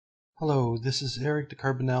Hello, this is Eric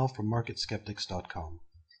DeCarbonell from MarketSkeptics.com.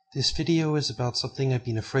 This video is about something I've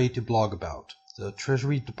been afraid to blog about, the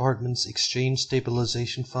Treasury Department's Exchange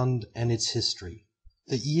Stabilization Fund and its history.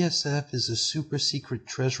 The ESF is a super-secret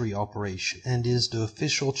Treasury operation and is the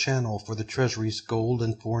official channel for the Treasury's gold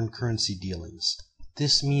and foreign currency dealings.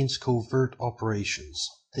 This means covert operations.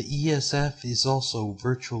 The ESF is also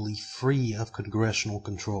virtually free of congressional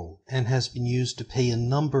control and has been used to pay a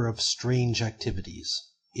number of strange activities.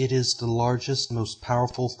 It is the largest, most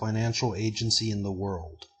powerful financial agency in the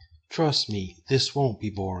world. Trust me, this won't be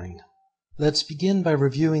boring. Let's begin by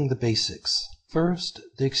reviewing the basics. First,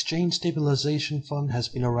 the Exchange Stabilization Fund has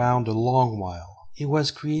been around a long while. It was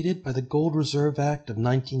created by the Gold Reserve Act of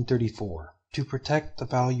 1934 to protect the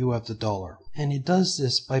value of the dollar, and it does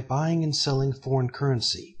this by buying and selling foreign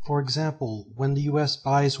currency. For example, when the US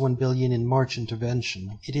buys $1 billion in March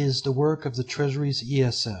intervention, it is the work of the Treasury's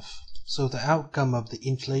ESF. So the outcome of the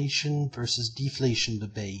inflation versus deflation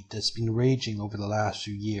debate that's been raging over the last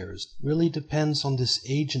few years really depends on this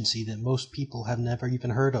agency that most people have never even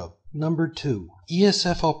heard of. Number 2.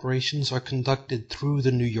 ESF operations are conducted through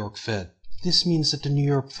the New York Fed. This means that the New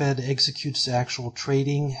York Fed executes the actual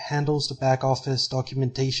trading, handles the back office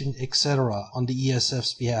documentation, etc. on the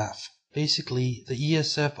ESF's behalf. Basically, the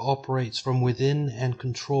ESF operates from within and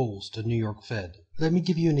controls the New York Fed. Let me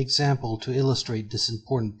give you an example to illustrate this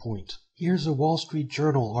important point. Here's a Wall Street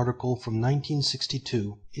Journal article from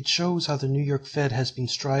 1962. It shows how the New York Fed has been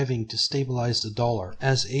striving to stabilize the dollar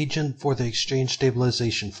as agent for the Exchange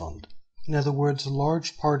Stabilization Fund. In other words, a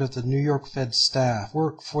large part of the New York Fed staff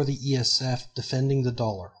work for the ESF defending the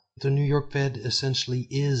dollar. The New York Fed essentially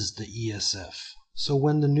is the ESF. So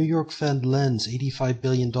when the New York Fed lends $85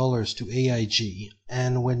 billion to AIG,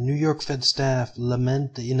 and when New York Fed staff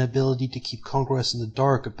lament the inability to keep Congress in the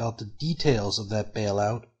dark about the details of that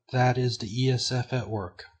bailout, that is the ESF at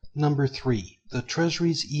work. Number 3. The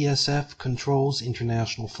Treasury's ESF controls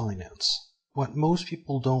international finance. What most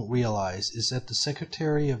people don't realize is that the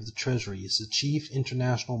Secretary of the Treasury is the Chief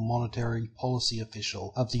International Monetary Policy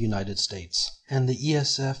Official of the United States, and the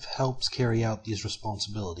ESF helps carry out these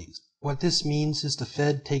responsibilities. What this means is the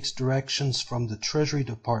Fed takes directions from the Treasury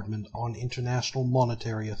Department on international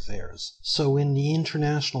monetary affairs. So in the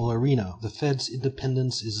international arena, the Fed's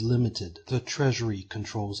independence is limited. The Treasury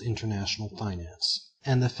controls international finance,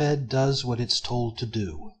 and the Fed does what it's told to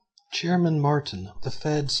do. Chairman Martin, the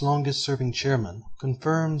Fed's longest-serving chairman,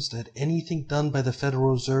 confirms that anything done by the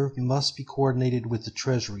Federal Reserve must be coordinated with the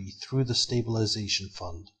Treasury through the Stabilization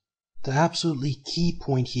Fund. The absolutely key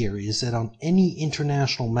point here is that on any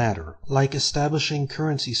international matter, like establishing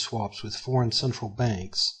currency swaps with foreign central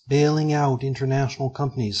banks, bailing out international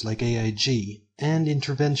companies like AIG, and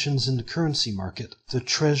interventions in the currency market, the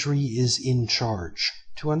Treasury is in charge.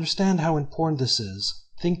 To understand how important this is,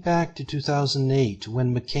 think back to 2008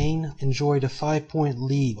 when McCain enjoyed a 5-point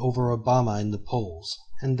lead over Obama in the polls,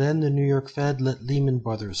 and then the New York Fed let Lehman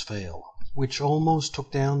Brothers fail, which almost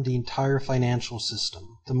took down the entire financial system.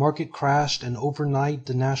 The market crashed, and overnight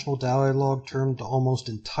the national dialogue turned almost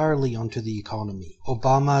entirely onto the economy.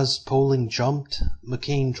 Obama's polling jumped,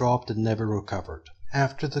 McCain dropped and never recovered.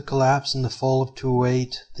 After the collapse in the fall of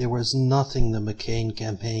 2008, there was nothing the McCain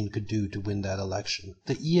campaign could do to win that election.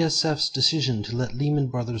 The ESF's decision to let Lehman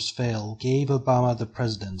Brothers fail gave Obama the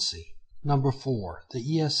presidency. Number 4. The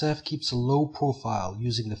ESF keeps a low profile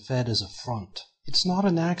using the Fed as a front. It's not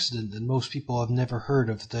an accident that most people have never heard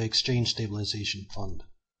of the Exchange Stabilization Fund.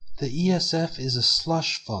 The ESF is a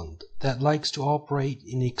slush fund that likes to operate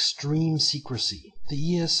in extreme secrecy. The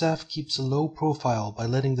ESF keeps a low profile by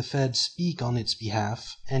letting the Fed speak on its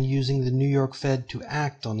behalf and using the New York Fed to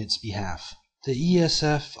act on its behalf. The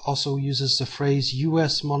ESF also uses the phrase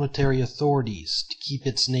U.S. monetary authorities to keep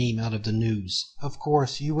its name out of the news. Of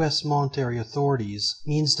course, U.S. monetary authorities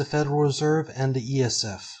means the Federal Reserve and the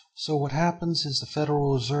ESF. So what happens is the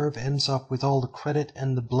Federal Reserve ends up with all the credit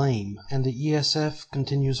and the blame, and the ESF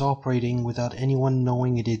continues operating without anyone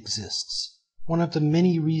knowing it exists. One of the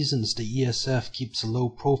many reasons the ESF keeps a low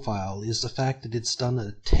profile is the fact that it's done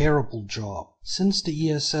a terrible job. Since the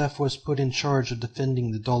ESF was put in charge of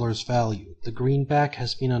defending the dollar's value, the greenback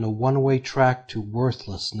has been on a one-way track to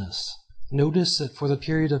worthlessness. Notice that for the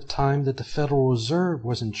period of time that the Federal Reserve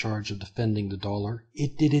was in charge of defending the dollar,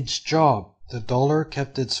 it did its job. The dollar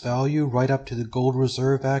kept its value right up to the Gold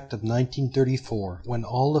Reserve Act of 1934, when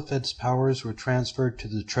all the Fed's powers were transferred to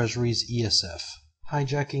the Treasury's ESF.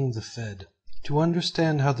 Hijacking the Fed. To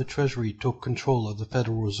understand how the Treasury took control of the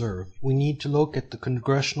Federal Reserve, we need to look at the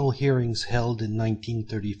congressional hearings held in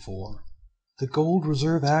 1934. The Gold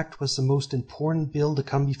Reserve Act was the most important bill to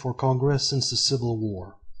come before Congress since the Civil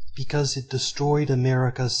War. Because it destroyed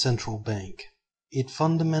America's central bank. It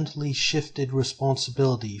fundamentally shifted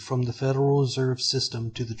responsibility from the Federal Reserve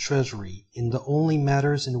System to the Treasury in the only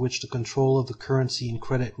matters in which the control of the currency and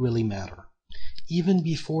credit really matter. Even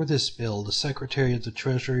before this bill, the Secretary of the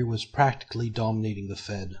Treasury was practically dominating the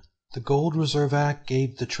Fed. The Gold Reserve Act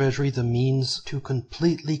gave the Treasury the means to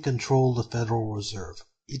completely control the Federal Reserve.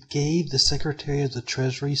 It gave the Secretary of the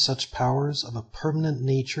Treasury such powers of a permanent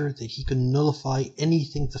nature that he could nullify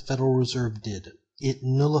anything the Federal Reserve did. It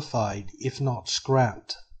nullified, if not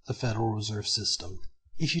scrapped, the Federal Reserve System.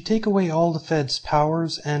 If you take away all the Fed's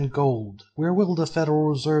powers and gold, where will the Federal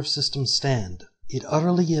Reserve System stand? It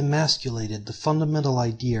utterly emasculated the fundamental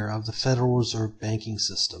idea of the Federal Reserve banking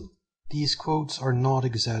system. These quotes are not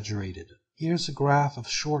exaggerated. Here's a graph of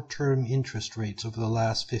short-term interest rates over the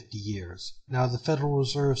last 50 years. Now, the Federal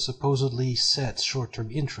Reserve supposedly sets short-term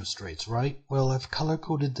interest rates, right? Well, I've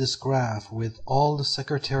color-coded this graph with all the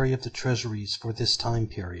Secretary of the Treasuries for this time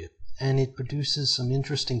period, and it produces some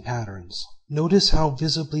interesting patterns. Notice how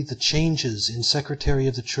visibly the changes in Secretary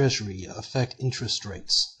of the Treasury affect interest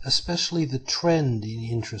rates, especially the trend in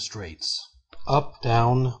interest rates. Up,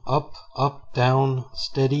 down,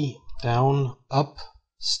 steady, down, up,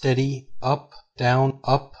 steady, up, down,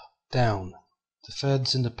 up, down. The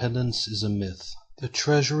Fed's independence is a myth. The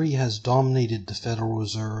Treasury has dominated the Federal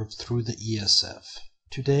Reserve through the ESF.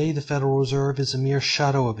 Today, the Federal Reserve is a mere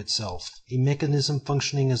shadow of itself, a mechanism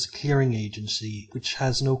functioning as a clearing agency which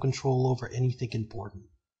has no control over anything important.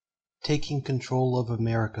 Taking control of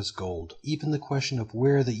America's gold. Even the question of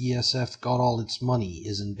where the ESF got all its money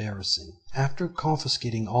is embarrassing. After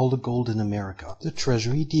confiscating all the gold in America, the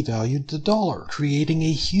Treasury devalued the dollar, creating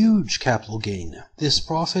a huge capital gain. This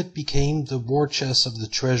profit became the war chest of the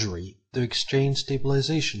Treasury, the Exchange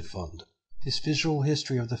Stabilization Fund. This visual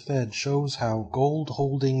history of the Fed shows how gold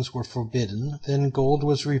holdings were forbidden, then gold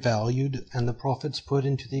was revalued, and the profits put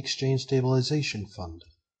into the Exchange Stabilization Fund.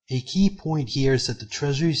 A key point here is that the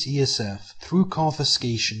Treasury's ESF, through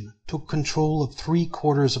confiscation, took control of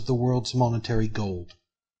 3/4 of the world's monetary gold.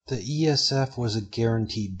 The ESF was a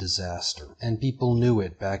guaranteed disaster, and people knew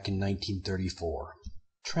it back in 1934.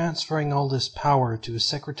 Transferring all this power to a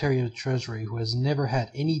Secretary of the Treasury who has never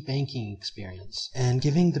had any banking experience, and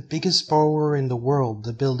giving the biggest borrower in the world the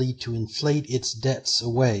ability to inflate its debts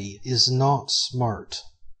away, is not smart.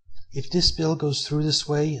 If this bill goes through this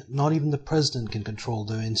way, not even the President can control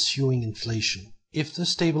the ensuing inflation. If the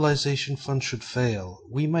stabilization fund should fail,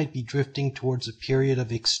 we might be drifting towards a period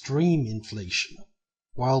of extreme inflation.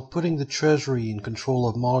 While putting the Treasury in control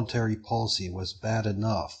of monetary policy was bad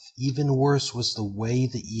enough, even worse was the way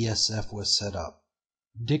the ESF was set up.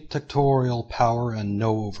 Dictatorial power and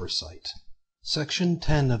no oversight. Section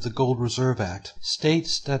 10 of the Gold Reserve Act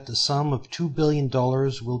states that the sum of $2 billion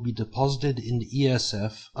will be deposited in the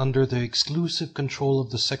ESF under the exclusive control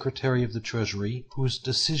of the Secretary of the Treasury, whose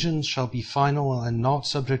decisions shall be final and not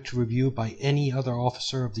subject to review by any other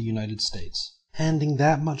officer of the United States. Handing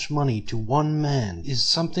that much money to one man is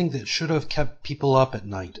something that should have kept people up at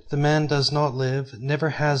night. The man does not live,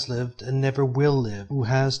 never has lived, and never will live, who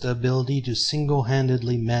has the ability to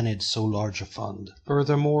single-handedly manage so large a fund.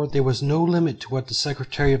 Furthermore, there was no limit to what the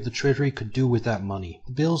Secretary of the Treasury could do with that money.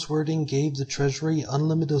 The bill's wording gave the Treasury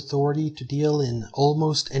unlimited authority to deal in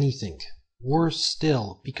almost anything. Worse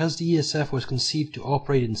still, because the ESF was conceived to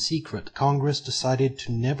operate in secret, Congress decided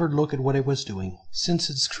to never look at what it was doing. Since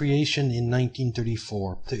its creation in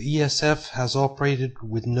 1934, the ESF has operated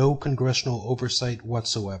with no congressional oversight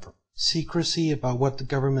whatsoever. Secrecy about what the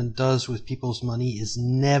government does with people's money is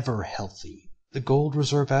never healthy. The Gold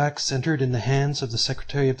Reserve Act centered in the hands of the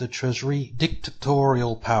Secretary of the Treasury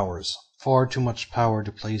dictatorial powers, far too much power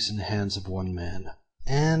to place in the hands of one man.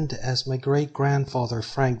 And, as my great-grandfather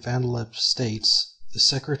Frank Vanderlip states, the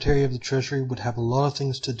Secretary of the Treasury would have a lot of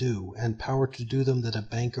things to do, and power to do them that a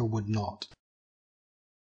banker would not.